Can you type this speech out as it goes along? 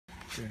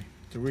Okay,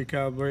 to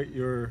recalibrate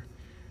your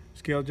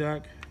scale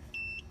jack,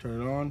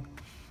 turn it on.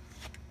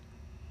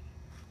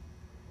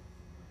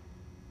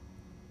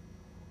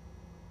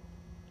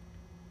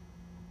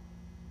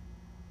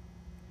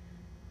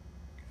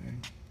 Okay.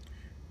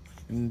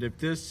 And if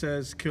this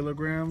says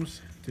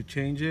kilograms, to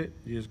change it,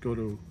 you just go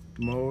to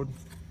mode,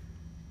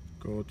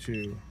 go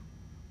to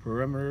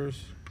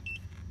parameters,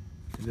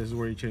 and this is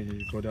where you change it.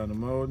 You go down to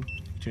mode,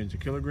 change the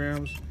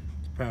kilograms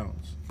to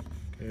pounds.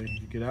 Okay,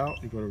 you get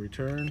out, you go to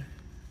return,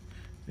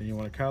 then you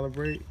want to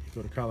calibrate, you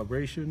go to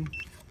calibration,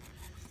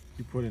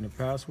 you put in a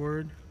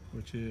password,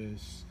 which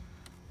is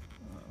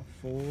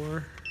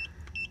 4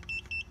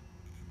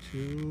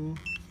 2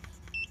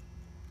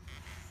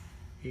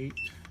 8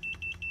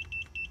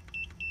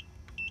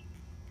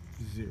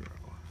 0.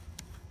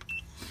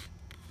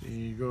 Then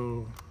you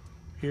go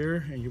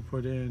here and you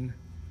put in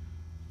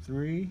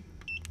 3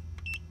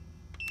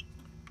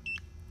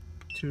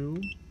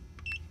 2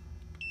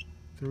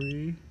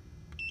 3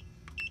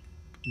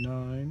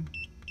 9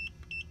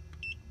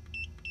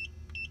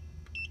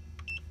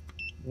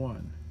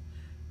 1.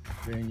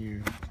 Then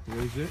you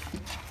raise it,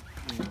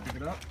 then you pick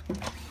it up.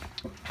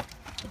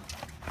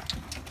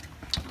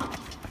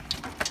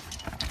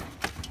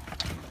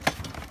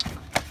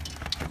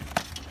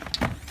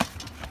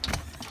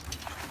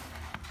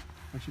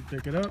 Once you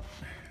pick it up,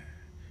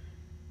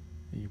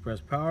 then you press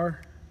power.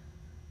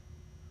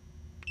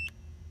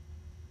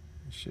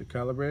 It should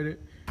calibrate it.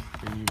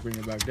 Then you bring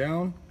it back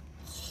down.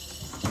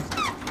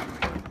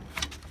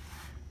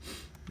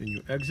 Then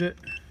you exit.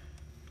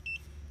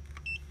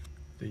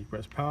 Then you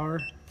press power.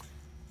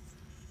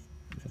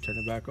 And turn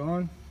it back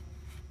on.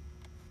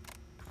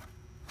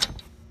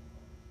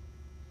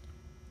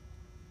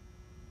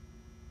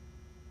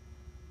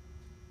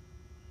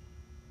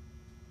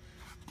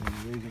 Then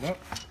you raise it up.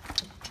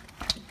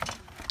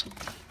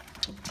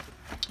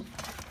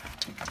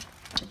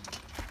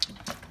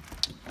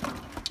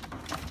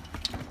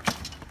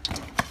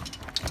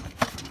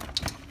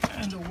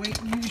 And the weight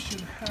you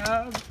should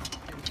have is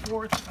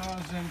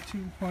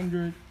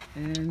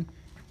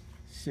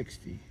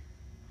 4,260.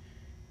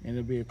 And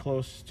it'll be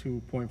close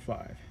to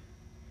 0.5.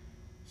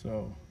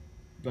 So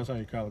that's how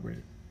you calibrate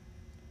it.